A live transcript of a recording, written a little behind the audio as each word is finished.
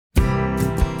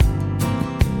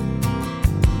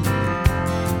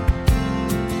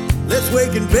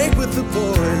wake and bake with the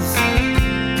boys.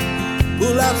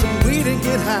 Pull out some weed and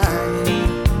get high.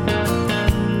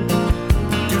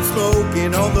 Dude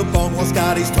smoking on the bong while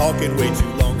Scotty's talking way too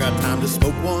long. Got time to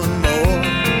smoke one more.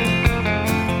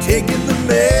 Taking the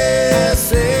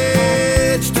message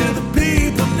to the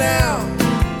people now.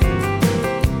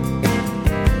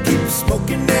 Keep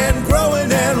smoking and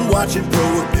growing and watching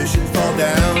prohibition fall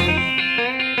down.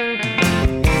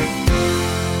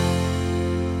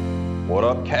 What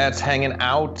up, cats? Hanging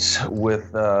out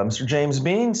with Mr. James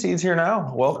Bean. Seeds here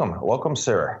now. Welcome,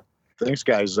 sir. Thanks,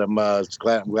 guys. I'm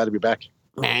glad to be back.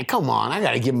 Man, come on. I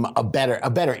got to give him a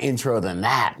better intro than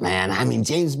that, man. I mean,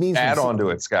 James Bean. Add on to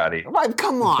it, Scotty. Right,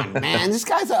 come on, man. This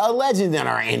guy's a legend in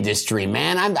our industry,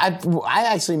 man. I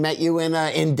actually met you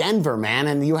in Denver, man,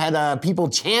 and you had people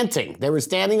chanting. They were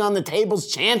standing on the tables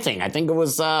chanting. I think it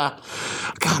was, God,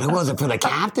 who was it, for the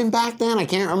captain back then? I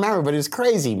can't remember, but it was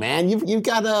crazy, man. You've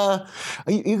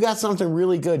got something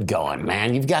really good going,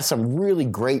 man. You've got some really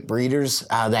great breeders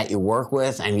that you work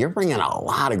with, and you're bringing a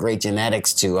lot of great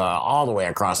genetics to all the way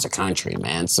across the country,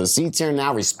 man. So Seeds Here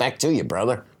Now, respect to you,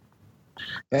 brother.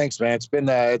 Thanks, man. It's been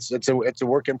it's a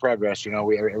work in progress. You know,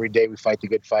 every day we fight the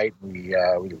good fight. We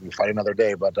fight another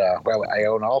day. But I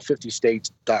own all 50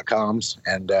 states.coms,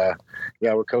 and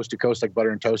we're coast to coast like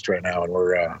butter and toast right now, and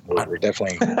we're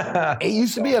definitely. It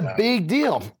used to be a big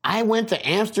deal. I went to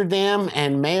Amsterdam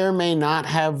and may or may not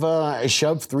have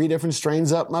shoved 3 different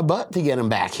strains up my butt to get them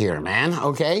back here, man.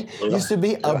 Okay, it used to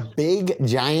be a big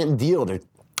giant deal to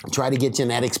try to get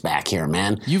genetics back here,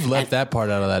 man. You've left that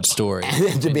part out of that story.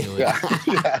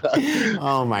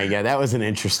 Oh, my God. That was an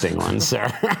interesting one,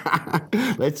 sir.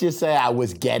 Let's just say I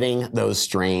was getting those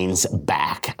strains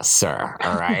back, sir.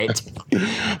 All right?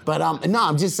 But, no,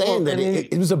 I'm just saying that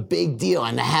it was a big deal.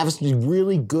 And to have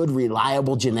really good,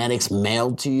 reliable genetics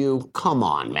mailed to you, come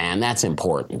on, man. That's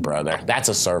important, brother. That's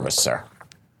a service, sir.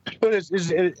 But it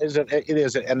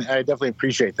is, and I definitely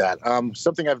appreciate that.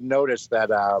 Something I've noticed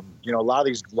that a lot of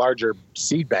these larger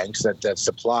seed banks that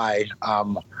supply,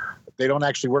 they don't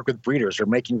actually work with breeders. They're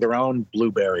making their own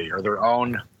blueberry or their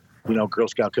own, Girl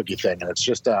Scout cookie thing, and it's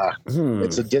just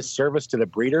it's a disservice to the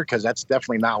breeder because that's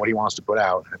definitely not what he wants to put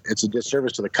out. It's a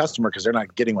disservice to the customer because they're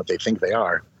not getting what they think they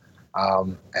are.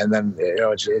 And then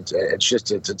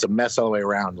it's a mess all the way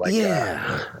around. Like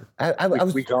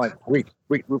we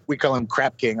call him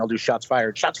Crap King. I'll do shots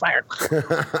fired.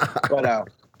 But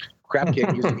Crap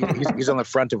King, he's on the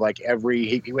front of like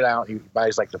every. He went out. He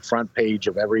buys like the front page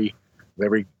of every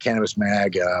cannabis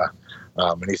mag.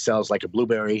 And he sells like a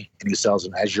blueberry, and he sells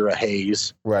an Azura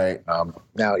haze. Right.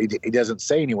 Now he doesn't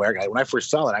say anywhere. When I first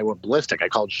saw it, I went ballistic. I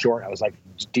called Short. I was like,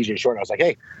 DJ Short. I was like,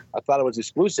 hey, I thought it was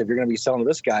exclusive. You're going to be selling to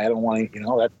this guy. I don't want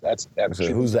to. That's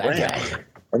so who's that guy?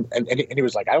 And he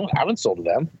was like, I haven't sold to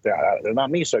them. They're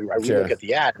not me. So I look at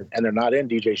the ad, and they're not in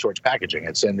DJ Short's packaging.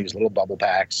 It's in these little bubble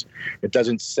packs. It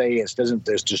doesn't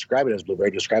describe it as blueberry.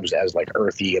 It describes it as like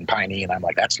earthy and piney. And I'm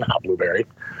like, that's not blueberry,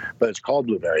 but it's called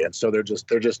blueberry. And so they're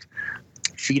just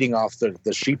feeding off the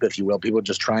sheep, if you will. People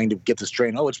just trying to get the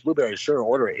strain. Oh, it's blueberry. Sure,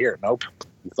 order it here. Nope.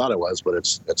 You thought it was, but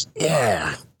it's.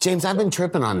 Yeah. James, I've been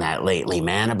tripping on that lately,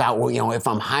 man, about, if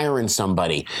I'm hiring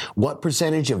somebody, what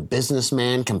percentage of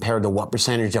businessman compared to what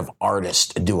percentage of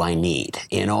artist do I need?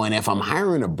 And if I'm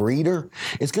hiring a breeder,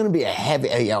 it's going to be a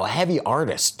heavy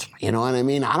artist. You know what I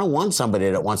mean? I don't want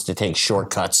somebody that wants to take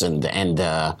shortcuts and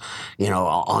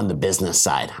on the business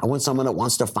side. I want someone that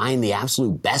wants to find the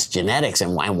absolute best genetics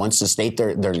and wants to state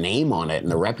their name on it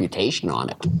and their reputation on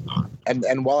it.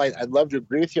 And while I'd love to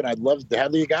agree with you, and I'd love to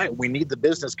have the guy, we need the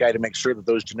business guy to make sure that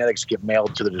those genetics get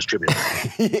mailed to the distributor.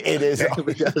 It is.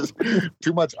 Because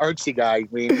too much artsy guy,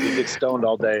 we get stoned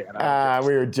all day. And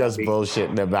we were just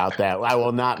bullshitting about that. I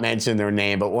will not mention their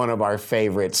name, but one of our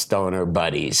favorite stoner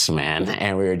buddies, man.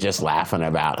 And we were just laughing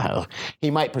about how he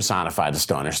might personify the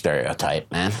stoner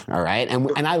stereotype, man. All right?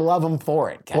 And I love him for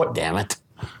it. God damn it.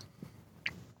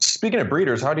 Speaking of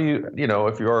breeders, how do you,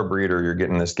 if you're a breeder, you're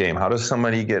getting this game, how does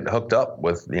somebody get hooked up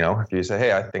with, if you say,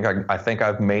 hey, I think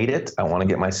I've made it. I want to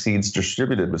get my seeds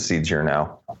distributed with Seeds Here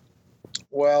Now.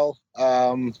 Well,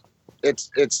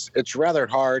 it's rather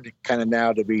hard kind of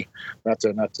now to be, not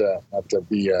to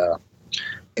be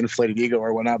inflated ego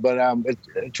or whatnot, but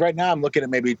it's right now I'm looking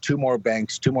at maybe 2 more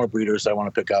banks, 2 more breeders I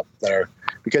want to pick up there,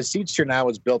 because Seeds Here Now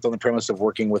was built on the premise of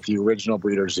working with the original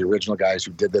breeders, the original guys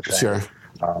who did the thing. Sure.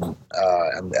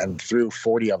 And through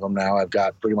 40 of them now, I've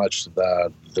got pretty much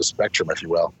the spectrum, if you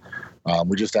will.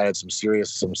 We just added some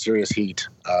serious heat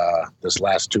this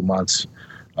last 2 months,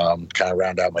 kind of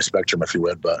round out my spectrum, if you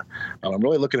would. But I'm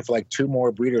really looking for like 2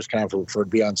 more breeders kind of for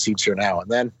beyond Seeds Here Now.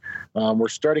 And then we're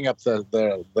starting up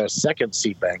the second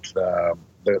seed bank,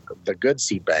 the good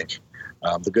seed bank.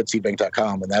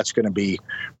 thegoodseedbank.com, and that's going to be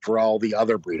for all the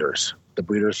other breeders, the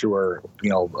breeders who are,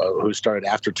 who started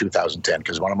after 2010.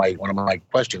 Because one of my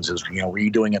questions is, were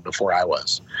you doing it before I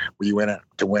was? Were you in it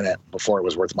to win it before it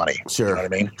was worth money? Sure. You know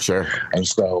what I mean? Sure. And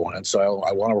so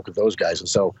I want to work with those guys. And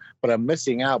so, but I'm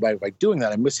missing out by doing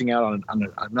that. I'm missing out on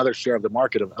another share of the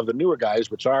market of the newer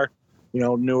guys, which are,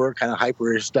 newer, kind of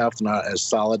hyper stuff, not as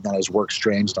solid, not as work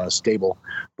strange, not as stable.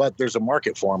 But there's a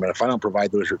market for them, and if I don't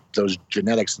provide those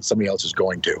genetics, then somebody else is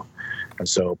going to. And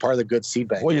so part of the good seed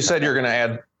bank. Well, you said you're going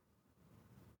to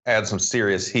add some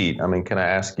serious heat. I mean, can I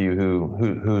ask you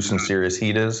who some serious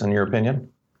heat is, in your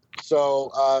opinion?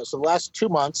 So the last 2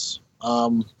 months,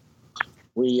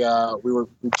 we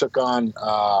took on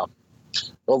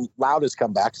Loud has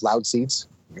come back. Loud Seeds.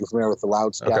 You're familiar with the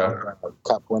Loud Scout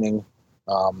Cup winning.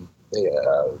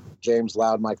 James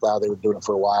Loud, Mike Loud, they were doing it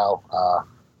for a while.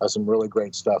 Has some really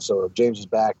great stuff. So James is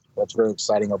back. That's very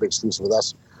exciting. He'll be exclusive with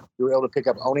us. We were able to pick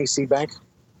up Oni Seed Bank.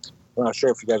 I'm not sure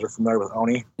if you guys are familiar with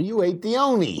Oni. You ate the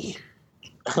Oni.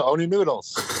 Oni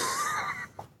noodles.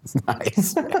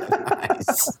 Nice.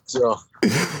 Nice. So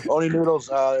Oni noodles,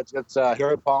 it's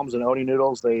Hero Palms and Oni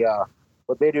noodles. They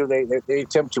what they do, they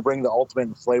attempt to bring the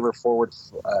ultimate flavor forward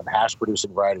hash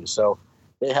producing varieties. So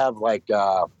they have like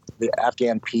the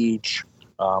Afghan peach,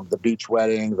 the beach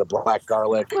wedding, the black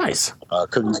garlic, Nice.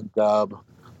 Cookies and dub.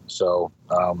 So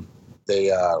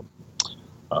they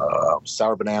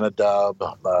sour banana dub,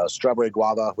 strawberry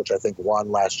guava, which I think won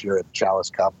last year at the Chalice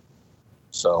Cup.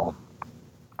 So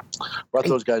brought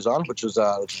those guys on, which is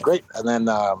great. And then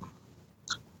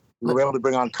we were able to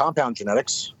bring on Compound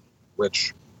Genetics,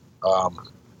 which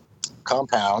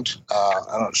Compound.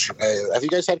 Have you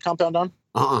guys had Compound on?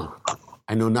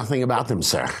 I know nothing about them,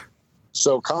 sir.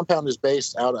 So Compound is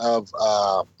based out of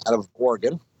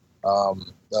Oregon.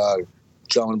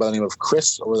 Gentleman by the name of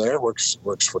Chris over there works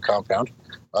for Compound,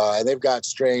 and they've got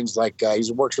strains like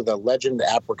he works with a Legend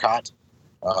Apricot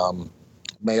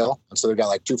male, and so they've got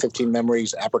like 215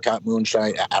 Memories, Apricot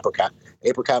Moonshine,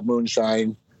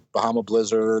 Bahama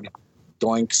Blizzard,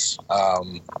 Doinks.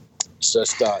 It's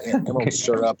just Emerald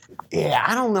Syrup. Yeah,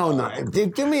 I don't know. No.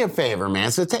 Do me a favor,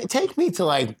 man. So take me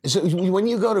to when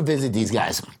you go to visit these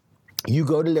guys, you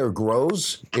go to their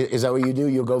grows? Is that what you do?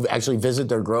 You'll go actually visit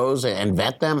their grows and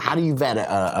vet them? How do you vet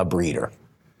a breeder?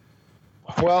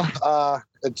 Well,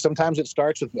 sometimes it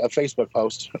starts with a Facebook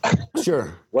post.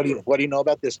 Sure. What do you know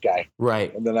about this guy?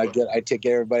 Right. And then I take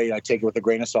everybody. I take it with a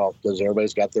grain of salt because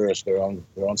everybody's got their own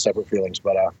separate feelings.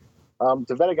 But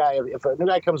to vet a guy, if a new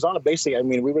guy comes on, basically, I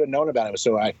mean, we would have known about him.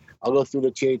 So I'll go through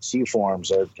the THC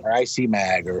forums or IC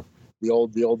Mag or the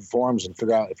old forums and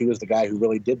figure out if he was the guy who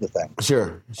really did the thing.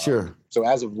 Sure. So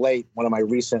as of late, one of my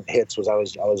recent hits was I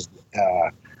was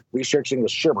researching the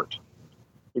Sherbert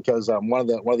because one of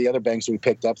the other banks we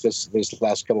picked up this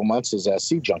last couple months is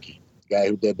Seed Junkie, the guy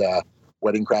who did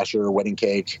Wedding Crasher, Wedding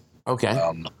Cake. Okay.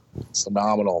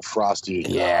 Phenomenal, frosty.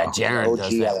 Yeah, Jared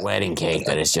does that OG wedding cake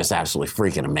that is just absolutely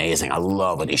freaking amazing. I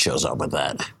love when he shows up with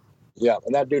that. Yeah,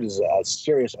 and that dude is a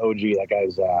serious OG. That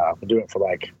guy's been doing it for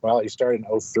he started in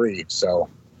 2003, so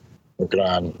working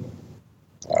on,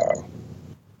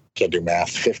 can't do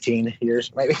math, 15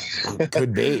 years maybe?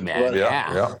 Could be, man. But,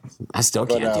 yeah. I still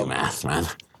can't do math, man.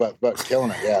 But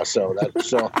killing it, yeah. So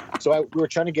we were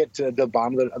trying to get to the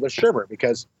bottom of the sherbet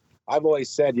because I've always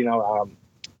said,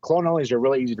 clone onlys are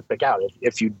really easy to pick out.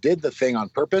 If you did the thing on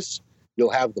purpose, you'll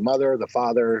have the mother, the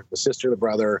father, the sister, the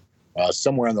brother,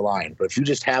 somewhere on the line. But if you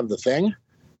just have the thing,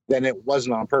 then it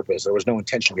wasn't on purpose. There was no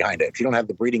intention behind it. If you don't have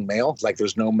the breeding male, like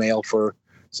there's no male for,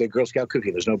 say, Girl Scout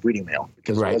Cookie, there's no breeding male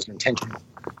because it wasn't intentional.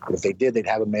 But if they did, they'd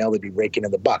have a male, they'd be raking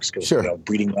in the bucks because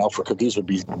breeding male for cookies would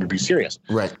be serious.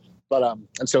 Right. But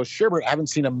and so sherbet, I haven't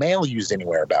seen a male used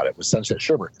anywhere about it with Sunset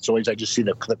Sherbet. It's always I just see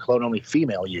the clone only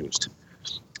female used.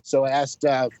 So I asked,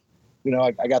 I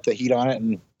got the heat on it,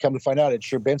 and come to find out, it's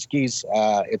Sherbinski's.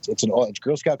 It's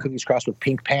Girl Scout Cookies crossed with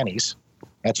Pink Panties.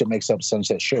 That's what makes up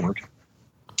Sunset Sherbet.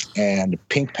 And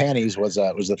Pink Panties was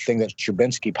the thing that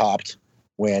Sherbinski popped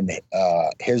when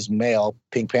his male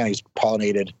Pink Panties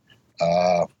pollinated.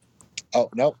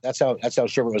 That's how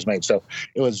Sherbet was made. So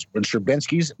it was when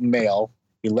Sherbinski's male,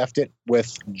 he left it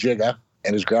with Jigga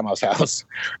in his grandma's house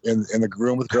in the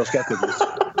room with Girl Scout Cookies.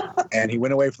 And he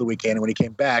went away for the weekend, and when he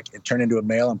came back, it turned into a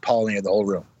male and pollinated the whole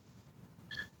room.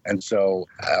 And so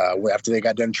after they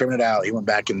got done trimming it out, he went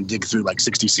back and digged through like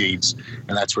 60 seeds,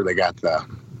 and that's where they got the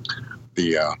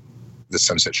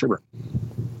Sunset Sherbet.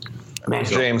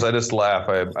 James, I just laugh.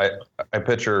 I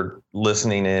picture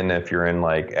listening in if you're in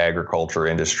like agriculture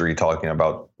industry talking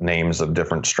about names of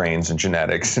different strains and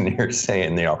genetics, and you're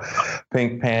saying,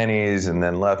 pink panties and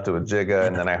then left to a jigga.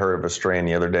 And then I heard of a strain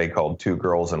the other day called 2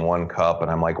 Girls in 1 Cup.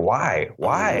 And I'm like, why?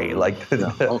 Like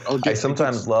I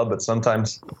sometimes love, but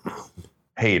sometimes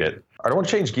hate it. I want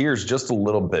to change gears just a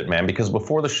little bit, man, because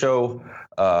before the show,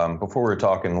 before we were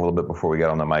talking a little bit before we got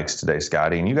on the mics today,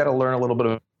 Scotty, and you got to learn a little bit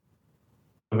of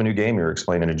a new game. You were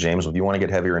explaining to James, if you want to get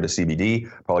heavier into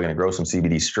CBD, probably going to grow some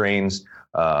CBD strains.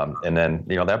 And then,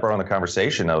 that brought on the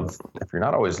conversation of, if you're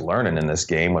not always learning in this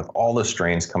game with all the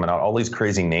strains coming out, all these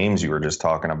crazy names you were just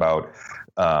talking about,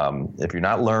 if you're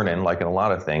not learning, like in a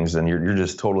lot of things, then you're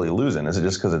just totally losing. Is it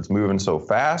just because it's moving so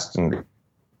fast? And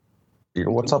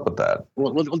what's up with that?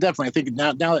 Well, definitely. I think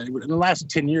now in the last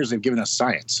 10 years, they've given us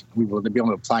science. We will be able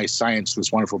to apply science to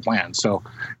this wonderful plan. So,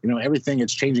 everything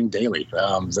is changing daily.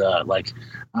 In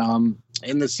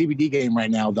the CBD game right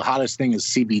now, the hottest thing is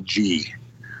CBG,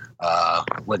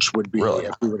 which would be really?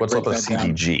 What's up with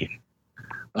CBG?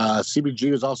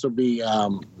 CBG would also be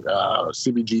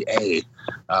CBGA.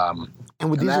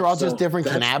 And these are all just different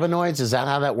cannabinoids? Is that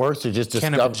how that works? Or just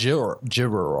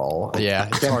Cannabigerol. Yeah,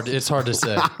 it's hard to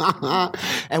say.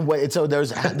 And so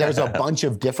there's a bunch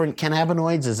of different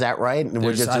cannabinoids. Is that right? And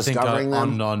we're just discovering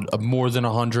them on more than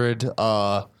 100.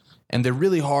 And they're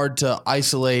really hard to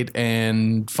isolate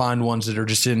and find ones that are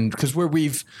just in, because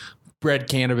we've bred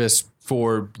cannabis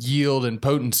for yield and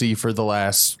potency for the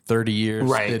last 30 years.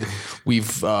 Right. We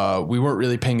weren't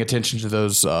really paying attention to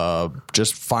those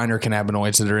just finer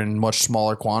cannabinoids that are in much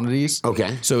smaller quantities.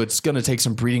 Okay. So it's going to take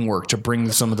some breeding work to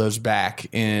bring some of those back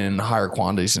in higher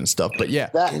quantities and stuff. But yeah,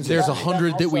 there's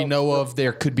 100 that we know of.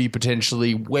 There could be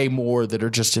potentially way more that are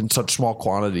just in such small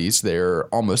quantities they're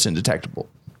almost indetectable.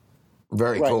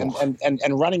 Very cool.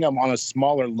 And running them on a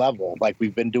smaller level, like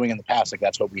we've been doing in the past, like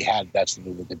that's what we had. That's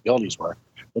the abilities were.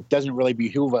 It doesn't really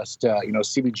behoove us to,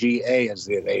 CBGA, as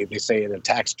they say, it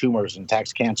attacks tumors and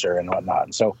attacks cancer and whatnot.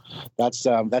 And so that's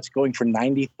going for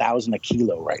 $90,000 a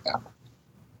kilo right now.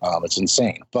 It's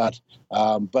insane. But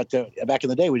back in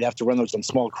the day, we'd have to run those on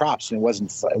small crops, and it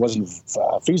wasn't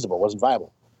feasible, it wasn't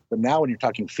viable. But now, when you're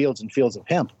talking fields and fields of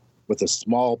hemp with a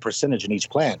small percentage in each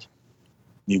plant,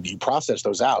 you process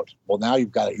those out. Well, now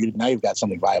you've got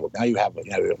something viable. Now you have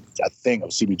a thing of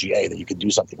CBGA that you can do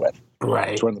something with.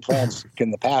 Right. So when the plants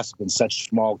in the past in such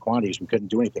small quantities, we couldn't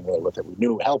do anything really with it. We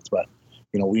knew it helped, but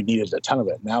we needed a ton of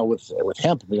it. Now with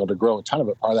hemp, being able to grow a ton of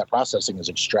it, part of that processing is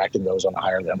extracting those on a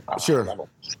higher level.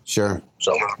 Sure.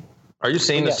 So. Are you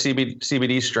seeing the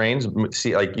CBD strains?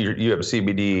 Like you have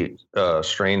CBD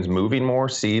strains moving more,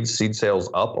 seed sales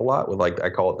up a lot with, like, I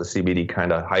call it the CBD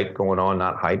kind of hype going on,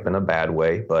 not hype in a bad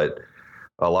way, but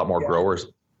a lot more growers.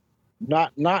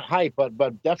 Not hype, but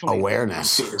definitely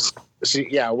awareness.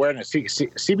 Awareness.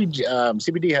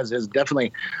 CBD has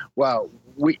definitely. Well,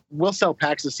 we'll sell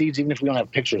packs of seeds even if we don't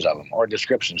have pictures of them or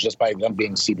descriptions, just by them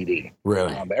being CBD.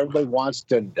 Really, everybody wants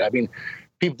to. I mean.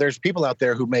 There's people out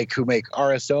there who make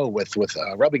RSO with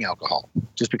rubbing alcohol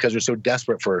just because they're so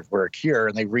desperate for a cure,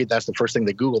 and they read that's the first thing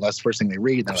they Google, that's the first thing they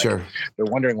read. And they're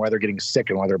wondering why they're getting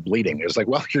sick and why they're bleeding. It's like,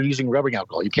 well, you're using rubbing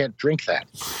alcohol. You can't drink that.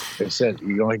 It said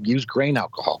you only use grain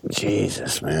alcohol.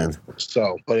 Jesus, man.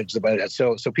 So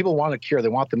people want a cure. They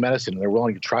want the medicine, and they're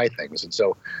willing to try things. And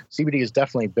so CBD has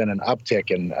definitely been an uptick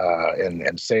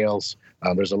in sales.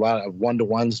 There's a lot of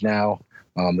 1-to-1s now.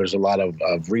 There's a lot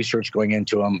of research going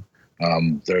into them.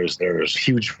 There's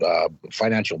huge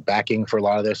financial backing for a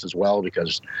lot of this as well,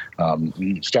 because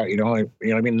you start,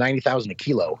 $90,000 a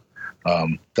kilo.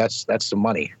 That's some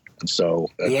money, and so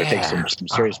it takes some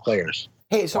serious players.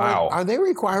 Hey, so are they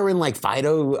requiring like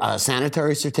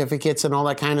sanitary certificates and all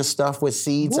that kind of stuff with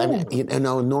seeds? I mean,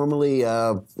 normally,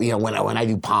 when I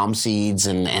do palm seeds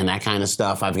and that kind of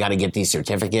stuff, I've got to get these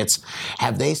certificates.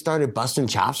 Have they started busting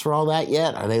chops for all that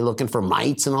yet? Are they looking for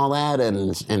mites and all that?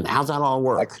 And how's that all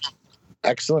work?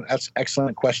 Excellent. That's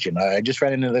excellent question. I just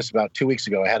ran into this about 2 weeks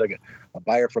ago. I had a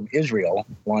buyer from Israel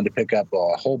wanted to pick up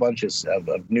a whole bunch of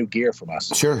new gear from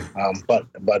us. Sure. But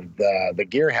the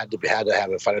gear had to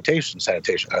have a sanitation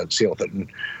seal with it.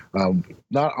 And,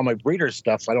 not on my breeder's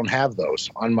stuff. I don't have those.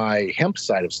 On my hemp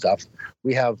side of stuff,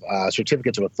 we have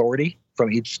certificates of authority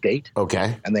from each state.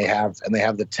 Okay. And they have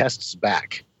the tests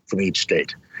back from each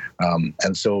state.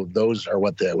 And so those are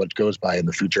what goes by in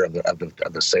the future of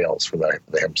the sales for the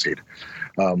hemp seed.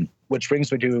 Which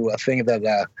brings me to a thing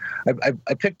that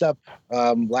I picked up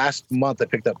last month. I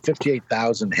picked up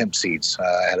 58,000 hemp seeds.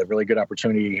 I had a really good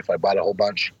opportunity if I bought a whole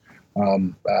bunch.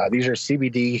 These are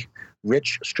CBD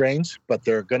rich strains, but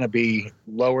they're going to be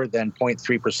lower than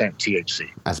 0.3% THC.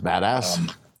 That's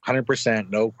badass.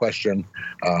 100%, no question.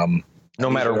 No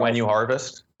matter when you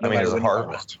harvest? Is it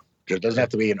harvest? It doesn't have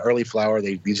to be an early flower.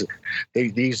 These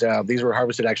were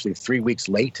harvested actually 3 weeks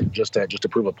late, just to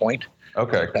prove a point.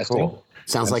 Okay, cool.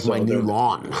 Sounds like my new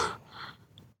lawn.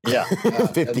 Yeah,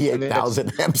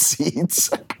 58,000 hemp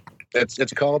seeds.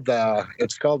 It's called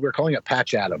we're calling it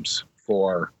Patch Adams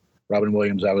for Robin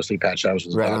Williams. Obviously, Patch Adams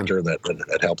was a doctor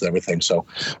that helped everything. So,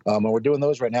 and we're doing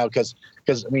those right now because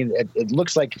it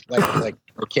looks like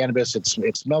cannabis.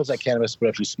 It smells like cannabis, but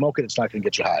if you smoke it, it's not going to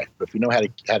get you high. But if you know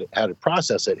how to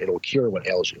process it, it'll cure what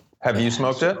ails you. Have you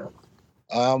smoked it?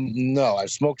 No,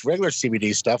 I've smoked regular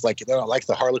CBD stuff like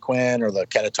the Harlequin or the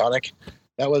Catatonic.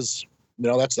 That was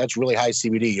that's really high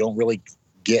CBD. You don't really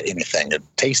get anything. It's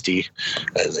tasty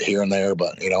here and there,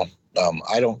 but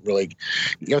I don't really.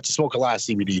 You have to smoke a lot of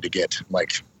CBD to get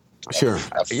Sure.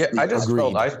 I just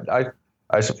felt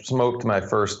I smoked my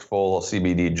first full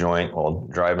CBD joint while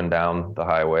driving down the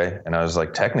highway, and I was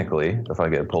like, technically, if I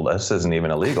get pulled, this isn't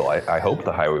even illegal. I hope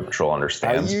the Highway Patrol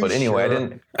understands. But anyway, sure? I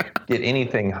didn't get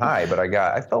anything high, but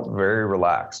I felt very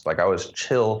relaxed. Like I was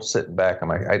chill, sitting back.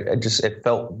 It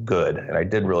felt good, and I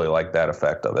did really like that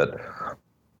effect of it.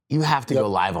 You have to go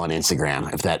live on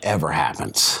Instagram if that ever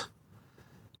happens.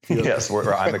 Yes,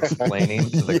 where I'm explaining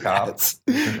to the cops.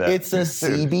 It's a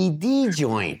CBD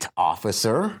joint,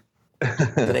 officer.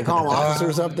 Do they call them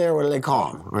officers up there? What do they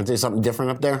call them? Aren't they something different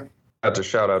up there? I have to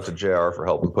shout out to JR for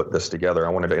helping put this together.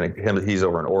 He's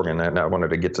over in Oregon, and I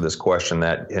wanted to get to this question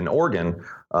that in Oregon,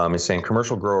 he's saying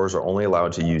commercial growers are only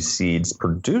allowed to use seeds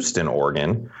produced in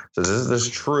Oregon. So is this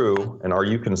true? And are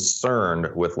you concerned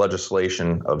with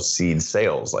legislation of seed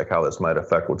sales, like how this might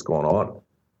affect what's going on?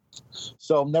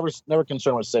 So I'm never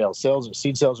concerned with sales.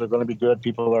 Seed sales are going to be good.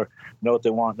 People know what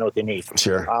they want, know what they need.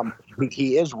 Sure.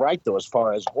 He is right though, as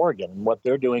far as Oregon. And what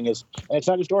they're doing is, and it's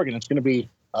not just Oregon. It's going to be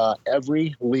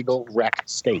every legal rec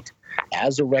state.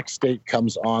 As a rec state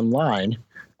comes online,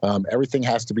 everything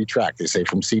has to be tracked. They say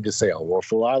from seed to sale. Well,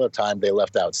 for a lot of the time they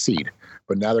left out seed,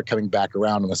 but now they're coming back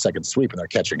around on the second sweep and they're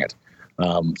catching it.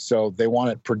 So they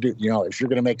want it produced. If you're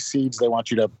going to make seeds, they want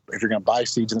you to. If you're going to buy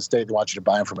seeds in the state, they want you to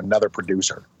buy them from another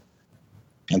producer.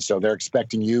 And so they're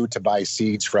expecting you to buy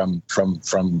seeds from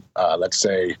let's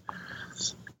say,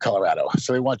 Colorado.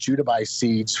 So they want you to buy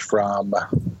seeds from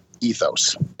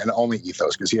Ethos, and only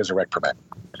Ethos, because he has a rec permit.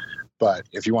 But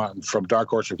if you want them from Dark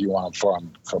Horse, or if you want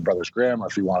them from Brothers Grimm, or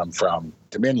if you want them from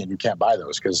Dominion, you can't buy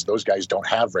those because those guys don't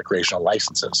have recreational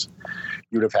licenses.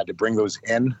 You'd have had to bring those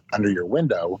in under your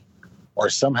window, or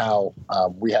somehow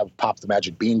we have Pop the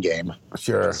Magic Bean game.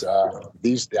 Sure.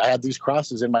 I had these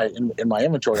crosses in my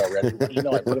inventory already.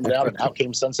 I put them down, and out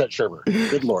came Sunset Sherber.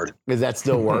 Good Lord. Is that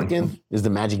still working? Is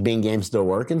the Magic Bean game still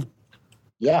working?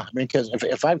 Yeah, because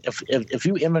if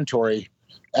you inventory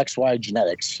XY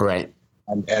genetics, right,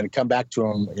 and come back to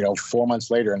them, 4 months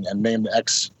later and name the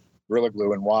X Gorilla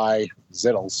Glue and Y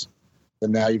Zittles,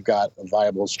 then now you've got a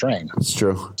viable strain. It's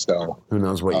true. So who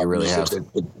knows what you really have?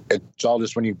 It's all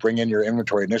just when you bring in your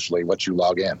inventory initially, what you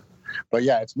log in. But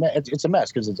yeah, it's a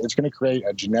mess because it's going to create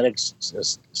a genetics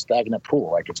stagnant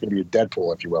pool. Like it's going to be a dead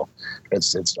pool, if you will.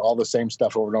 It's all the same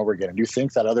stuff over and over again. And do you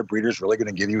think that other breeder's really going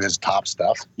to give you his top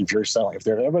stuff? If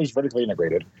everybody's vertically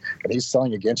integrated and he's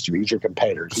selling against you, he's your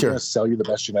competitor. He's going to sell you the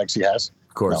best genetics he has?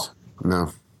 Of course.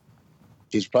 No.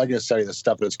 He's probably going to sell you the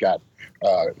stuff that's got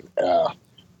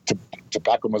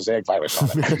tobacco mosaic virus on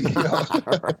it.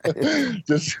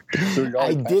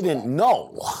 I didn't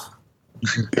know.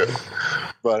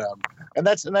 But and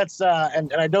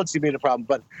I don't see being a problem.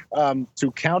 But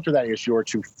to counter that issue or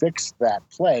to fix that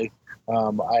play,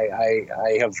 I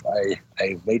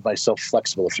made myself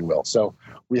flexible, if you will. So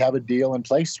we have a deal in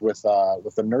place with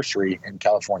a nursery in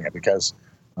California because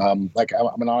I'm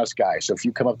an honest guy. So if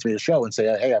you come up to me at a show and say,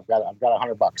 hey, I've got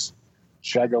 $100,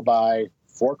 should I go buy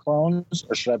 4 clones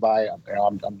or should I buy?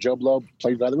 I'm Joe Blow,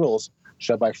 plays by the rules.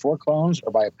 Should I buy 4 clones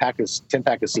or buy 10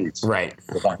 pack of seeds? Right.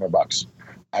 For $500.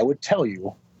 I would tell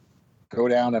you, go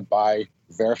down and buy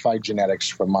verified genetics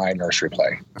from my nursery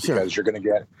play because you're going to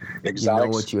get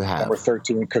exotics, what you have. Number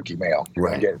 13 cookie male. You're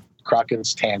going to get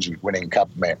Crockett's Tangy winning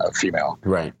cup female.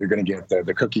 Right. You're going to get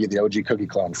the OG cookie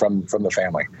clone from the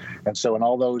family. And so in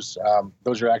all those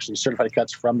are actually certified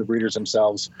cuts from the breeders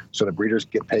themselves. So the breeders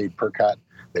get paid per cut.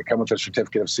 They come with a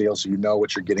certificate of seal, so you know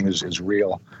what you're getting is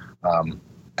real.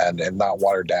 And not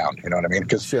watered down, you know what I mean?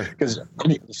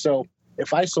 So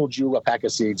if I sold you a pack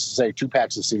of seeds, say 2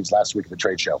 packs of seeds last week at the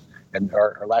trade show,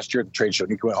 or last year at the trade show,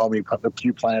 and you went home and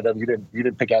you planted them, you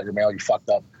didn't pick out your male, you fucked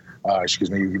up.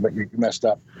 You messed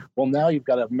up. Well, now you've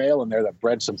got a male in there that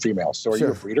bred some females. So are you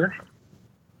a breeder?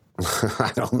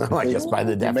 I don't know. I guess by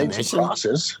the definition, you made some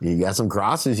crosses. You got some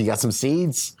crosses. You got some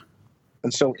seeds.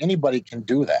 And so anybody can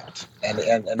do that and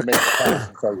make sense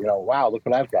and say, wow, look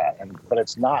what I've got. But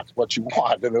it's not what you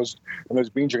want. And those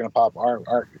beans are going to pop aren't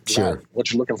sure.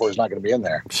 What you're looking for is not going to be in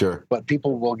there. Sure. But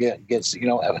people will get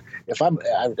if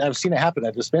I've seen it happen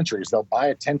at dispensaries. They'll buy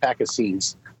a 10-pack of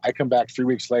seeds. I come back 3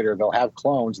 weeks later, they'll have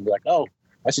clones and be like, oh,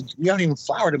 I said, you haven't even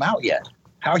flowered them out yet.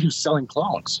 How are you selling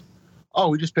clones? Oh,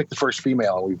 we just picked the first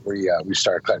female. We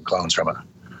started cutting clones from it.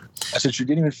 I said, you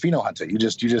didn't even pheno hunt it. You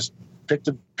just picked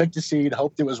a seed,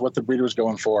 hoped it was what the breeder was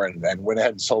going for, and went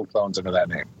ahead and sold clones under that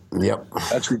name. Yep.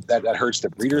 That hurts the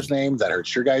breeder's name. That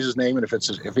hurts your guys' name. And if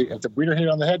the breeder hit it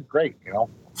on the head, great.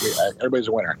 Everybody's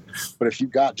a winner. But if you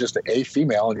got just a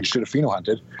female and you should have pheno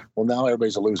hunted, well, now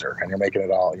everybody's a loser, and you're making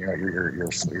it all.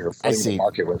 You're flooding the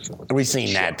market with. We've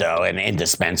seen that though, in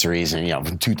dispensaries, and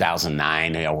from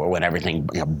 2009, when everything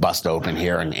bust open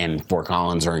here in Fort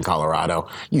Collins or in Colorado,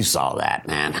 you saw that,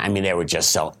 man. I mean, they would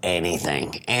just sell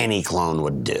anything, any clone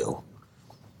would do.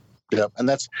 Yeah,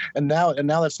 and now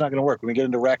that's not going to work when we get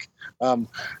into rec. And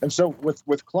so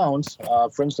with clones,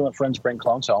 friends don't let friends bring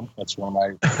clones home. That's one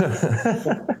of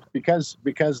my because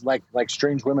like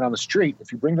strange women on the street,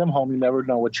 if you bring them home, you never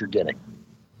know what you're getting.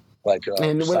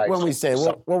 And when we say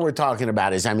what we're talking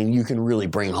about is, I mean, you can really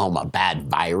bring home a bad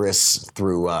virus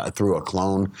through a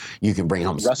clone. You can bring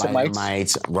home spider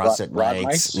mites, russet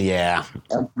mites, yeah,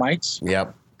 mites,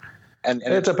 yep. And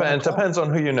it depends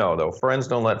on who you know, though. Friends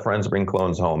don't let friends bring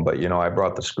clones home, but I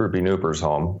brought the Scroopy Noopers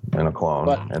home in a clone,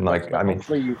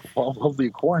 hopefully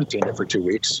you quarantine it for 2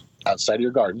 weeks outside of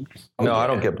your garden. I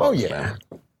don't get bugs, man.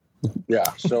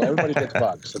 Yeah, so everybody gets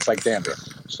bugs. It's like dander.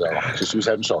 So just use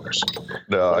Head and Shoulders.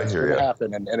 No, I hear you.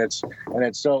 Happen, and it's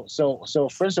so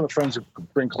for instance, with friends who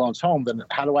bring clones home, then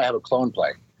how do I have a clone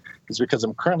play? It's because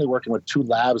I'm currently working with 2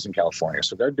 labs in California,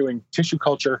 so they're doing tissue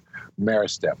culture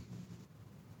meristem.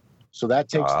 So that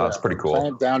takes that's pretty cool.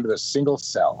 Plant down to the single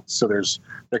cell. So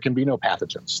there can be no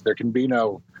pathogens. There can be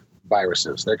no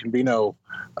viruses. There can be no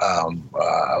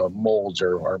molds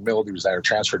or mildews that are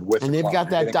transferred with. And they've got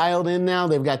that dialed in now.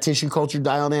 They've got tissue culture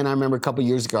dialed in. I remember a couple of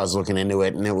years ago I was looking into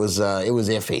it, and it was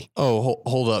iffy. Oh,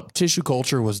 hold up! Tissue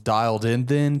culture was dialed in.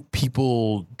 Then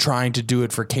people trying to do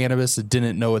it for cannabis that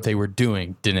didn't know what they were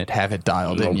doing didn't have it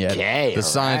dialed in yet. The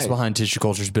science behind tissue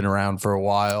culture has been around for a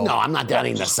while. No, I'm not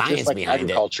doubting the science like behind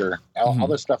agriculture. All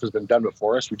this stuff has been done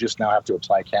before us. We just now have to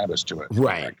apply cannabis to it.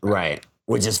 Right.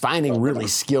 Which is finding really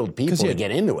skilled people to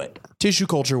get into it. Tissue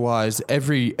culture wise,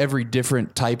 every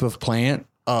different type of plant,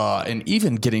 and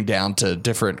even getting down to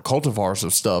different cultivars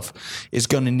of stuff, is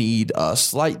going to need a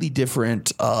slightly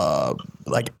different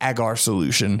agar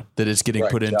solution that is getting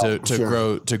put in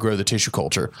to grow the tissue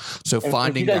culture. So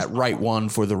finding that right one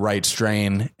for the right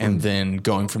strain and then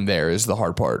going from there is the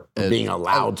hard part. Being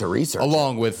allowed to research.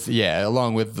 Along with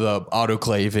the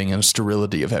autoclaving and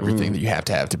sterility of everything that you have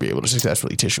to be able to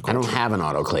successfully tissue culture. I don't have an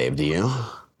autoclave, do you?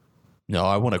 No,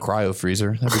 I want a cryo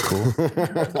freezer. That'd be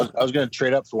cool. I was going to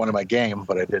trade up for one of my game,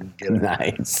 but I didn't get it.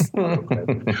 Nice.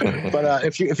 But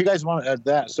if you guys want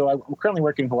that, so I'm currently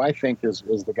working who I think is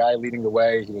the guy leading the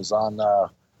way. He was on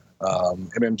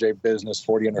MMJ Business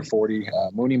 40 Under 40,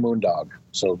 Mooney Moondog.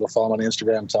 So go follow him on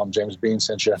Instagram. Tell him James Bean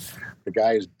sent you. The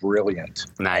guy is brilliant.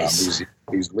 Nice.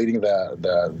 He's leading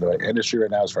the industry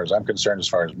right now, as far as I'm concerned, as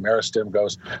far as meristem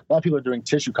goes. A lot of people are doing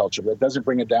tissue culture, but it doesn't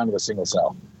bring it down to the single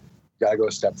cell. Got to go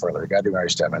a step further. Got to do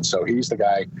meristem, and so he's the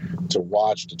guy to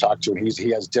watch, to talk to.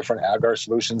 He has different agar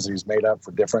solutions that he's made up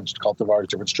for different cultivars,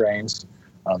 different strains.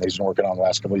 That he's been working on the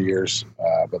last couple of years.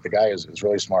 But the guy is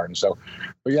really smart, and so,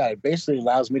 but yeah, it basically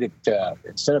allows me to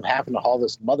instead of having to haul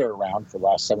this mother around for the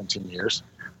last 17 years,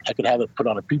 I could have it put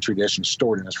on a petri dish and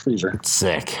stored in his freezer.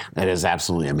 Sick. That is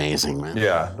absolutely amazing, man.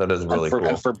 Yeah, that is really cool.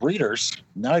 And for breeders,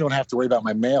 now I don't have to worry about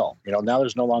my mail. Now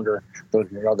there's no longer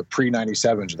the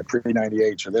pre-97s or the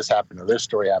pre-98s or this happened or this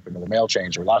story happened or the mail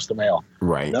changed or lost the mail.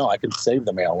 Right. No, I can save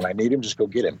the mail. When I need him, just go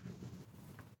get him.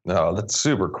 No, that's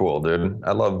super cool, dude.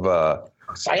 I love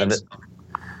science.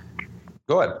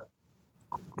 Go ahead.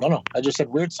 No, I just said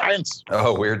weird science.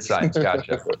 Oh, weird science.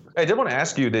 Gotcha. Hey, I did want to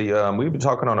ask you, we've been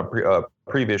talking on a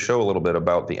previous show a little bit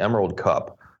about the Emerald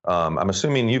Cup. I'm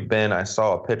assuming I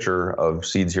saw a picture of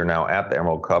Seeds Here Now at the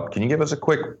Emerald Cup. Can you give us a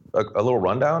little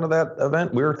rundown of that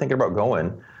event? We were thinking about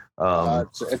going.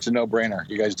 It's a no-brainer.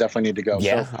 You guys definitely need to go.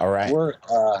 Yeah, so all right. We're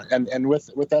and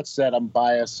with that said, I'm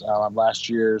biased. I'm last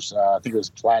year's, I think it was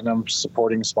Platinum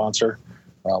supporting sponsor.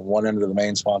 One end of the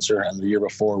main sponsor, and the year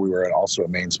before we were also a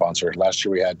main sponsor. Last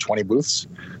year we had 20 booths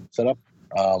set up.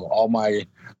 All my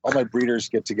breeders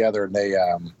get together and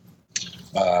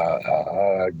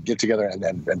get together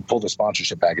and pull the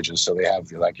sponsorship packages. So they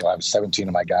have you'll have 17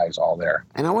 of my guys all there.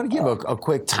 And I want to give a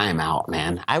quick timeout,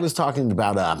 man. I was talking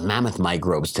about Mammoth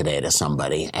Microbes today to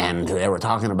somebody, and they were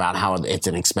talking about how it's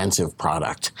an expensive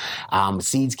product.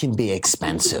 Seeds can be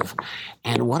expensive.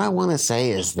 And what I want to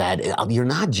say is that you're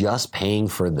not just paying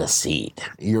for the seed.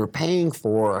 You're paying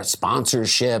for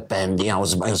sponsorship and,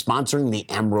 sponsoring the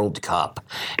Emerald Cup.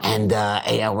 And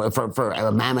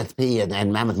for Mammoth P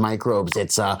and Mammoth Microbes,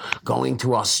 it's going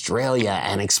to Australia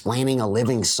and explaining a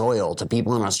living soil to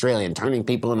people in Australia and turning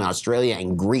people in Australia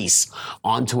and Greece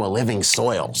onto a living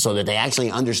soil so that they actually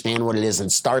understand what it is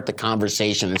and start the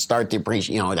conversation and start the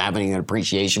having an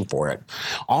appreciation for it.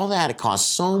 All that, it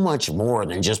costs so much more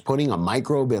than just putting a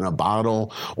microbe in a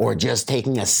bottle or just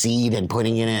taking a seed and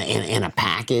putting it in a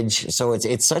package. So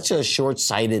it's such a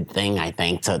short-sighted thing, I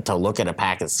think, to look at a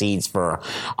pack of seeds for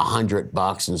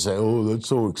 $100 and say, oh, that's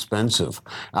so expensive.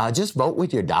 Just vote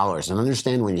with your dollars and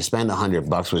understand when you spend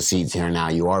 $100 with seeds here now,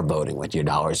 you are voting with your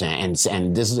dollars. And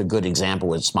this is a good example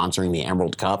with sponsoring the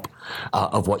Emerald Cup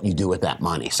of what you do with that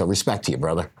money. So respect to you,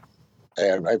 brother.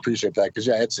 I appreciate that because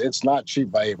it's not cheap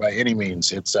by any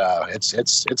means. It's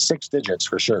 6 digits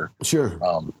for sure. Sure.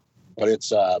 But it's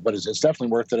definitely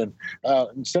worth it.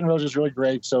 And Cinnamon Rose is really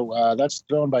great. So that's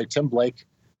thrown by Tim Blake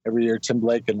every year. Tim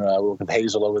Blake and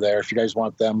Hazel over there. If you guys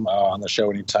want them on the show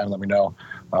anytime, let me know.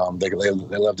 They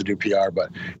love to do PR,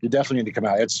 but you definitely need to come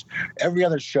out. It's every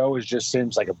other show just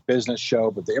seems like a business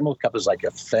show, but the Emerald Cup is like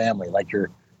a family. Like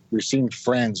you're seeing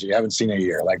friends you haven't seen in a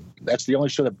year. Like that's the only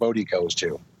show that Bodie goes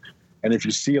to. And if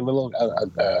you see a little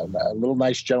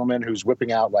nice gentleman who's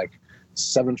whipping out like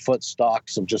 7-foot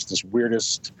stalks of just this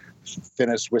weirdest,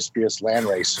 thinnest, wispiest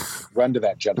landrace, run to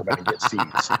that gentleman and get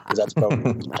seeds because that's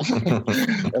Bodie.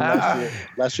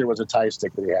 Last year was a tie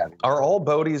stick that he had. Are all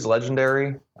Bodies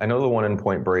legendary? I know the one in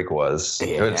Point Break was.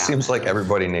 Yeah. It seems like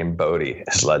everybody named Bodie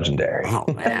is legendary.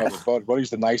 Oh, man.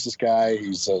 Bodie's the nicest guy.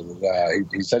 He says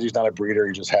he's not a breeder.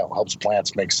 He just helps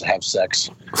plants have sex.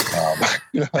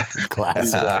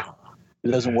 Class. He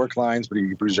doesn't work lines, but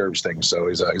he preserves things. So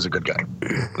he's a good guy.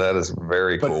 That is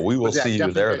very cool. We will see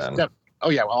you there then. Oh,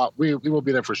 yeah. Well, we will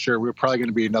be there for sure. We're probably going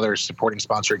to be another supporting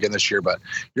sponsor again this year, but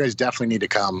you guys definitely need to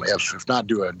come. If not,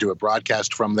 do a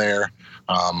broadcast from there,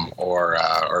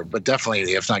 but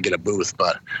definitely, if not, get a booth.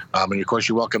 But and of course,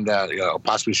 you're welcome to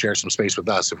possibly share some space with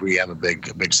us if we have a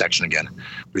big section again.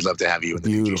 We'd love to have you in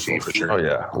the BGC for sure. Oh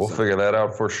yeah, we'll figure that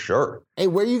out for sure. Hey,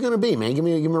 where are you going to be, man? Give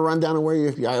me a rundown of where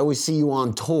you. I always see you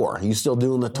on tour. Are you still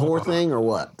doing the tour thing or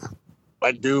what?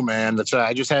 I do, man. That's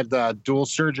I just had dual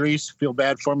surgeries. Feel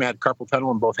bad for me. I had carpal tunnel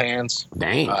in both hands.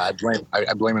 Dang. I blame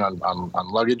it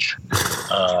on luggage.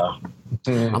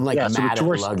 I'm like mad at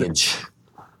luggage.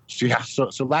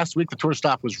 So last week the tour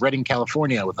stop was Redding,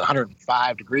 California, with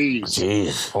 105 degrees.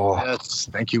 Jeez. Oh. Yes,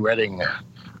 thank you, Redding.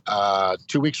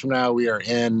 2 weeks from now we are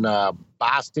in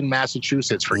Boston,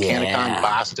 Massachusetts for CannaCon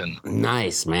Boston.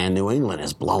 Nice, man. New England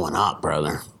is blowing up,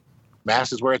 brother.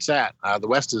 Mass is where it's at. The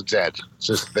West is dead.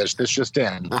 This just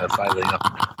in. Finally,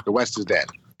 the West is dead.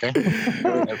 Okay.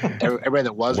 Everybody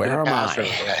that was going to pass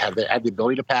had the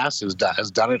ability to pass has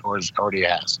done it or already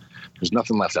has. There's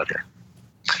nothing left out here.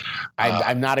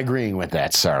 I'm not agreeing with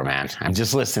that, sir, man. I'm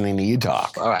just listening to you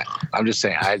talk. All right. I'm just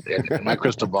saying, in my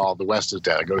crystal ball, the West is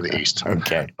dead. I go to the East.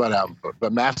 Okay.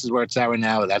 But Mass is where it's at right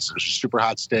now. That's a super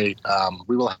hot state.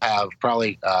 We will have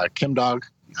probably Kim Dog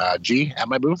G at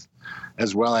my booth,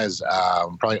 as well as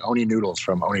probably Oni Noodles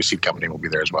from Oni Seed Company will be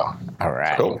there as well. All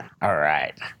right. Cool. All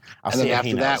right. And then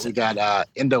after that, we got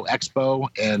Indo Expo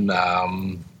in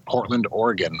Portland,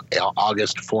 Oregon,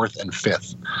 August 4th and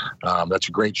 5th. That's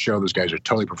a great show. Those guys are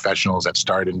totally professionals that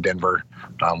started in Denver.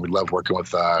 We love working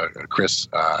with Chris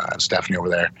and Stephanie over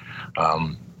there.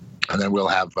 And then we'll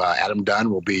have Adam Dunn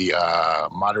will be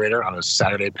moderator on a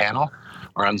Saturday panel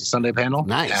or on Sunday panel.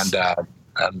 Nice.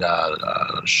 And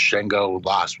Shango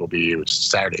Loss will be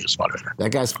Saturday's moderator.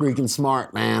 That guy's freaking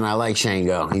smart, man. I like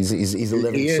Shango. He's a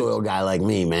living soil guy like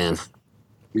me, man.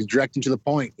 He's direct and to the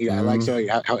point. I like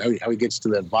how he gets to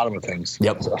the bottom of things.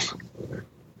 Yep. So.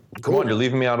 Come on, you're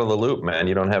leaving me out of the loop, man.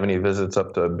 You don't have any visits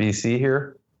up to BC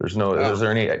here? There's no. Is there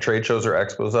any trade shows or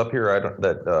expos up here?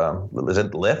 Is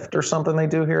it Lyft or something they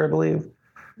do here? I believe.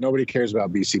 Nobody cares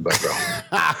about BC, but bro.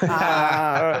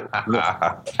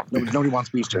 Nobody wants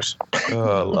beasters.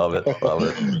 Oh, love it.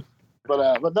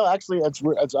 But no, actually,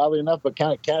 it's oddly enough. But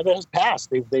Canada has passed.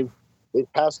 They've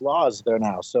passed laws there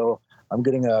now. So I'm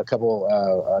getting a couple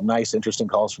nice, interesting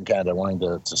calls from Canada wanting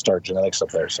to start genetics up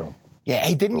there. So. Yeah,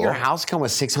 hey, didn't your house come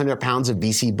with 600 pounds of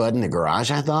BC bud in the garage,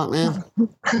 I thought, man?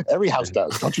 Every house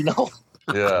does, don't you know?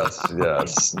 Yes.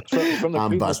 From the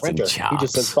I'm busting printer. chops. He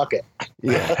just says, fuck it.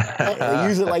 Yeah. They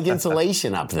use it like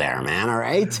insulation up there, man. All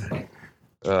right.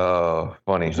 Oh,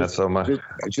 funny. That's so much.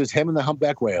 It's just him and the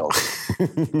humpback whales.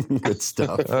 Good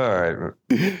stuff. All right.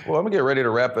 Well, I'm going to get ready to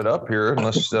wrap it up here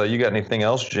unless you got anything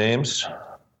else, James.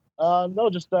 No,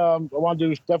 just I want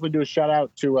to definitely do a shout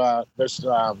out to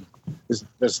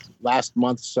this last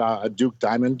month's Duke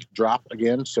Diamond drop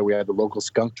again. So we had the local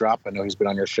skunk drop. I know he's been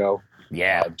on your show.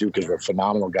 Yeah. Duke is a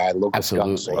phenomenal guy. Local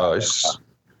Absolutely. skunk. Oh, he's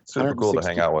super cool to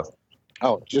hang out with.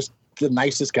 Oh, just the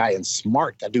nicest guy and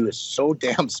smart. That dude is so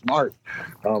damn smart.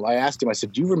 I asked him, I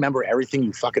said, do you remember everything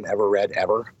you fucking ever read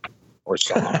ever? Or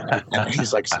saw? And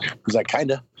he's like,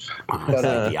 kinda.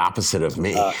 But, the opposite of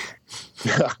me.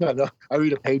 No, I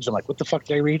read a page. I'm like, what the fuck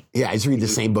did I read? Yeah, I just read the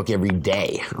same book every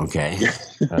day. Okay.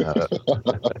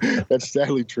 That's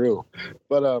sadly true.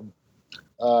 But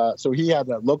so he had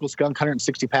a local skunk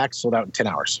 160 packs sold out in 10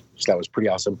 hours. So that was pretty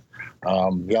awesome.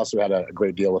 He also had a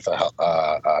great deal with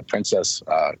a Princess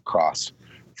Cross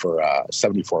for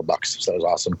 $74. So that was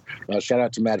awesome. Shout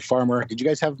out to Mad Farmer. Did you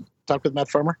guys talk with Mad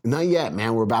Farmer? Not yet,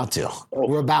 man. We're about to.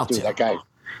 Dude, that guy.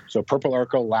 So Purple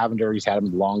Urkel, Lavender, he's had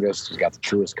them the longest. He's got the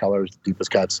truest colors, the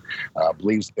deepest cuts.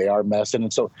 Believes they are medicine.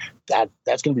 And so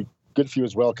that's going to be good for you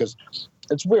as well, because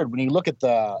it's weird when you look at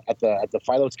the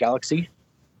Phylos galaxy.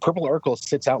 Purple Urkel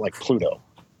sits out like Pluto.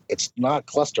 It's not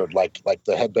clustered like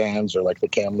the headbands or like the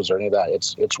cams or any of that.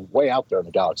 It's way out there in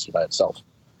the galaxy by itself.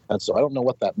 And so I don't know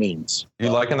what that means. You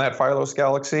liking that Phylos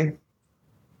galaxy?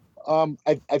 I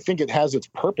think it has its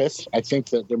purpose. I think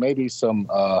that there may be some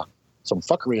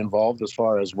fuckery involved as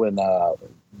far as when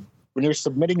you're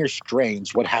submitting your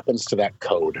strains, what happens to that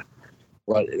code?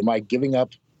 What am I giving up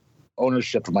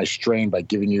ownership of my strain by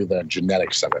giving you the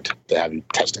genetics of it to have you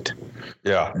test it?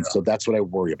 Yeah. And so that's what I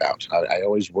worry about. I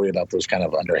always worry about those kind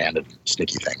of underhanded,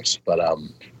 sneaky things. But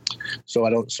so I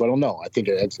don't know. I think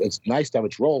it's nice to have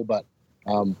its role, but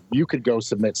you could go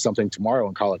submit something tomorrow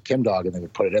and call it Kim Dog, and they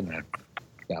would put it in there.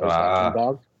 Now, is that Kim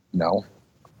Dog? No.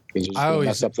 I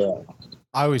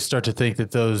always start to think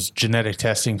that those genetic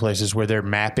testing places where they're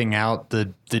mapping out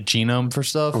the genome for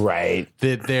stuff, right?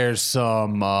 That there's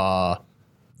some.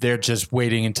 They're just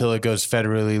waiting until it goes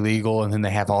federally legal, and then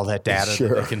they have all that data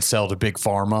that they can sell to big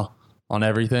pharma on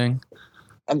everything.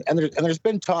 And there's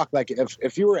been talk, like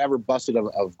if you were ever busted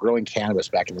of growing cannabis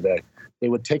back in the day, they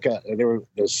would take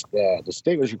the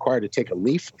state was required to take a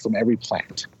leaf from every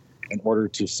plant in order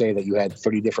to say that you had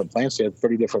 30 different plants. You had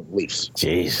 30 different leaves.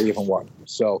 Jeez. 30 different ones.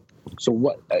 So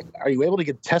what are you able to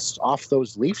get tests off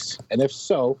those leaves? And if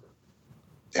so,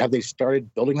 have they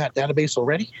started building that database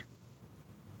already?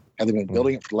 Have they been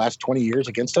building it for the last 20 years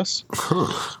against us?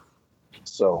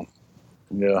 So,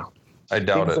 yeah. I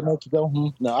doubt it.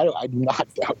 No, I do not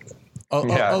doubt it.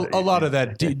 A lot of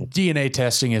that DNA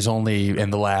testing is only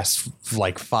in the last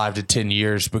 5 to 10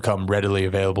 years become readily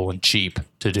available and cheap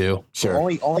to do. Sure.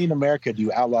 Only in America do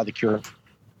you outlaw the cure.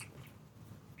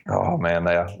 Oh man,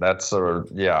 that's a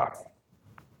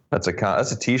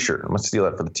T-shirt. I'm gonna steal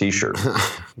that for the T-shirt.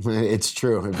 It's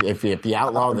true. If you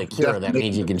outlaw the cure, that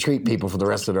means you can treat people for the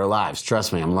rest of their lives.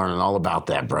 Trust me, I'm learning all about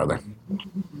that, brother.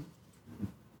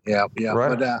 Yeah.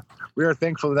 Right. But we are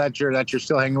thankful that you're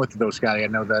still hanging with those, Scotty. I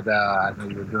know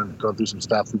you're going through some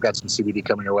stuff. We've got some CBD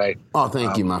coming your way. Oh,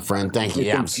 thank you, my friend. Thank you.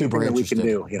 Yeah, I'm super interested. We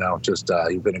can do. Just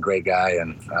you've been a great guy,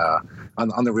 and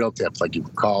on the real tip, like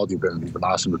you've called, you've been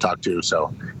awesome to talk to.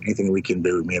 So anything we can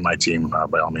do, me and my team,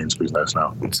 by all means, please let us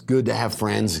know. It's good to have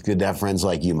friends. It's good to have friends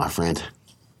like you, my friend.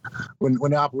 When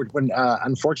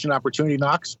unfortunate opportunity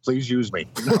knocks, please use me.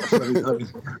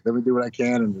 Let me do what I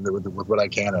can and with what I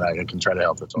can, and I can try to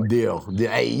help. That's all. Deal.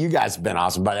 Hey, you guys have been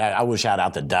awesome, but I will shout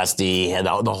out to Dusty and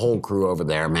the whole crew over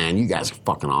there, man. You guys are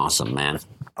fucking awesome, man.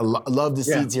 I love the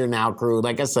Seeds Here Now crew.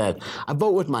 Like I said, I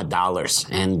vote with my dollars,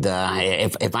 and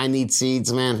if I need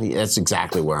seeds, man, that's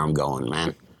exactly where I'm going,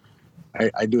 man.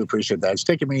 I do appreciate that. It's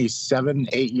taken me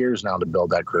 7-8 years now to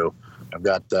build that crew. I've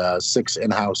got 6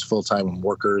 in-house full-time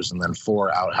workers and then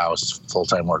 4 out-house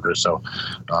full-time workers. So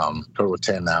total of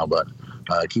 10 now, but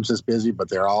it keeps us busy. But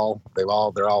they're all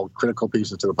critical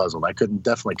pieces to the puzzle. I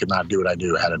definitely could not do what I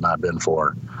do had it not been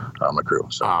for my crew.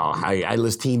 So I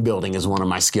list team building as one of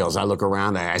my skills. I look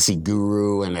around, I see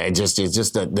Guru, and it's just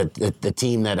the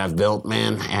team that I've built,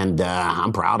 man. And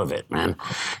I'm proud of it, man.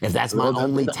 If that's my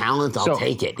only talent, I'll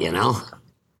take it.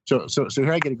 So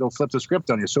here I get to go flip the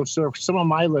script on you. So some of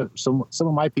my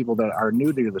people that are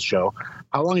new to the show,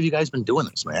 how long have you guys been doing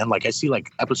this, man? Like I see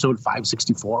episode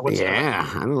 564. What's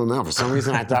that? I don't know. For some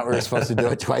reason, I thought we were supposed to do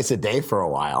it twice a day for a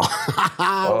while.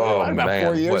 Oh, about man.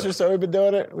 4 years or so we've been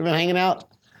doing it. We've been hanging out.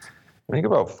 I think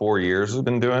about 4 years we've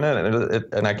been doing it,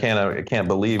 and I can't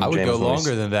believe I would James go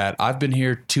longer than that. I've been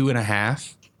here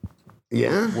 2.5.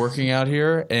 Yeah, working out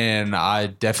here, and I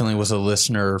definitely was a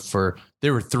listener for.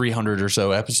 There were 300 or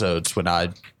so episodes when I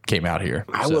came out here.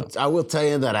 I will tell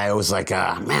you that I was like,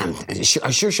 man,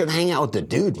 I sure should hang out with the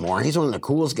dude more. He's one of the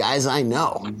coolest guys I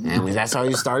know, and that's how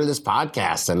he started this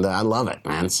podcast, and I love it,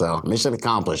 man. So mission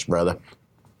accomplished, brother.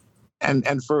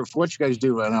 And for what you guys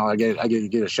do, I know I get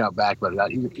a shout back, but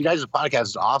you guys' podcast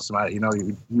is awesome.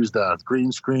 You use the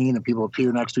green screen and people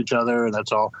appear next to each other, and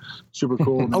that's all super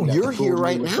cool. Oh, you're here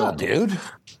right now, dude.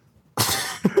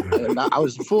 I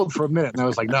was fooled for a minute, and I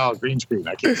was like, "No, green screen.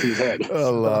 I can't see his head." I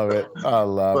love it.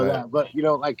 But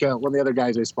one of the other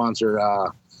guys I sponsor,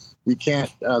 you can't.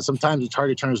 Sometimes it's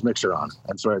hard to turn his mixer on,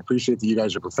 and so I appreciate that you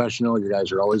guys are professional. You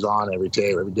guys are always on every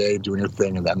day doing your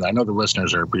thing, and I know the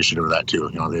listeners are appreciative of that too.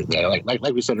 They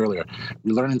like we said earlier,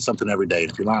 you're learning something every day.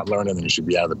 If you're not learning, then you should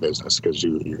be out of the business because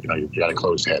you got a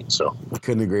closed head. So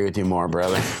couldn't agree with you more,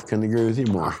 brother. Couldn't agree with you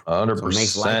more.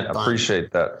 100%.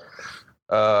 Appreciate that.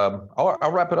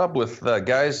 I'll wrap it up with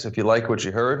guys. If you like what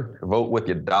you heard, vote with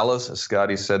your dollars. As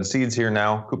Scotty said, seeds here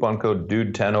now. Coupon code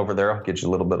DUDE10 over there. I'll get you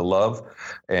a little bit of love.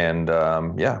 And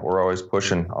we're always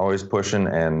pushing,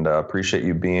 and appreciate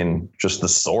you being just the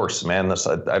source, man.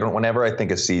 Whenever I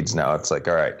think of seeds now, it's like,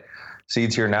 all right,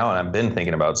 seeds here now. And I've been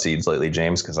thinking about seeds lately,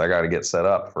 James, because I got to get set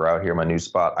up for out here, my new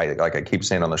spot. Like I keep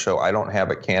saying on the show, I don't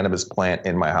have a cannabis plant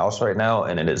in my house right now,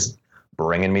 and it is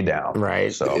bringing me down.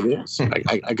 Right. So it is.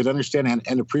 I could understand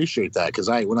and appreciate that because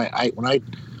when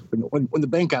the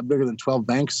bank got bigger than 12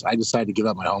 banks, I decided to give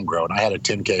up my home grow, and I had a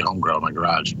 10K home grow in my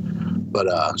garage. But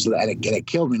it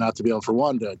killed me not to be able, for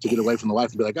one, to get away from the wife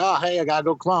and be like, oh, hey, I gotta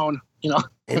go clone.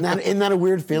 Isn't that a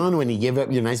weird feeling when you give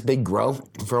up your nice big grow?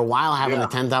 For a while, having a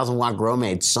 10,000 watt grow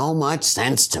made so much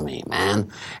sense to me,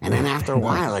 man. And then after a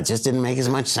while, it just didn't make as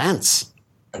much sense.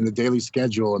 And the daily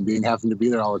schedule and having to be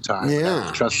there all the time.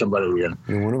 Yeah. Trust somebody again.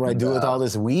 And what do I do with all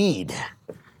this weed?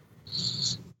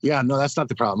 Yeah, no, that's not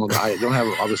the problem. I don't have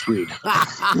all this weed.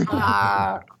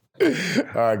 All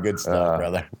right, good stuff,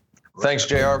 brother. Thanks,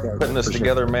 JR, for putting this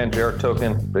together, man. JR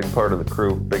Token, big part of the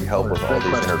crew, big help with all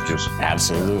these interviews.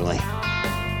 Absolutely.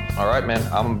 All right, man,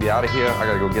 I'm going to be out of here. I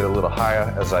got to go get a little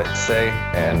higher, as I say.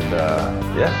 And,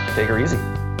 take her easy.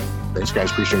 Thanks,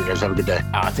 guys. Appreciate you guys. Have a good day.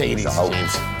 Take it easy,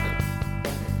 James.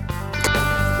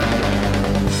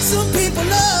 Some people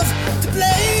love to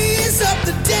blaze up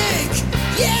the dank.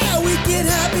 Yeah, we get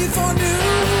high before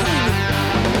noon.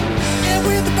 And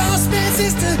when the boss man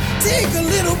says to take a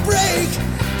little break,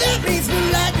 that means we're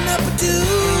lighting up a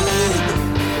dude.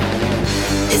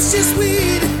 It's just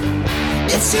weed.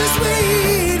 It's just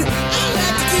weed. I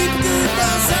like to keep a good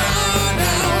buzz on.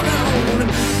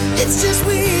 It's just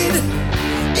weed.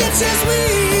 It's just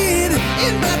weed.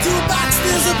 In my toolbox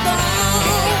there's a bone.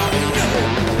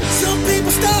 Some people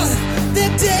start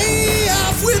their day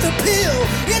off with a pill.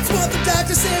 It's what the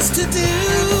doctor says to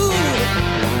do.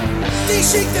 They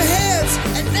shake their heads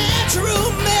at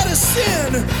natural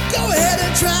medicine. Go ahead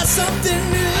and try something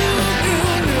new.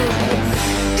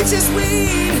 It's just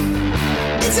weed.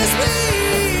 It's just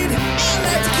weed. I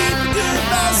like to keep a good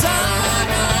buzz on.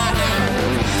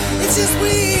 It's just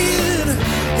weed.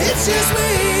 It's just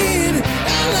weed.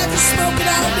 I like to smoke it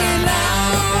all day long.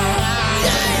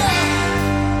 Yeah.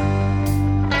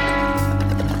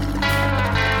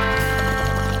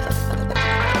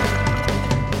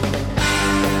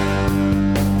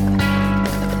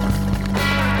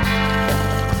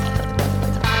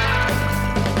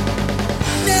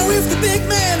 If the big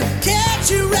man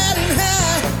catch you riding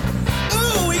high,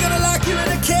 ooh, we gonna lock you in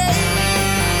a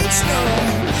cage. No,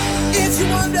 if you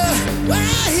wonder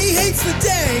why he hates the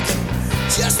dank,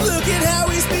 just look at how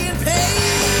he's being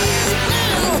paid.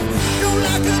 Now, don't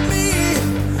lock up me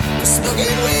for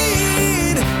smoking weed.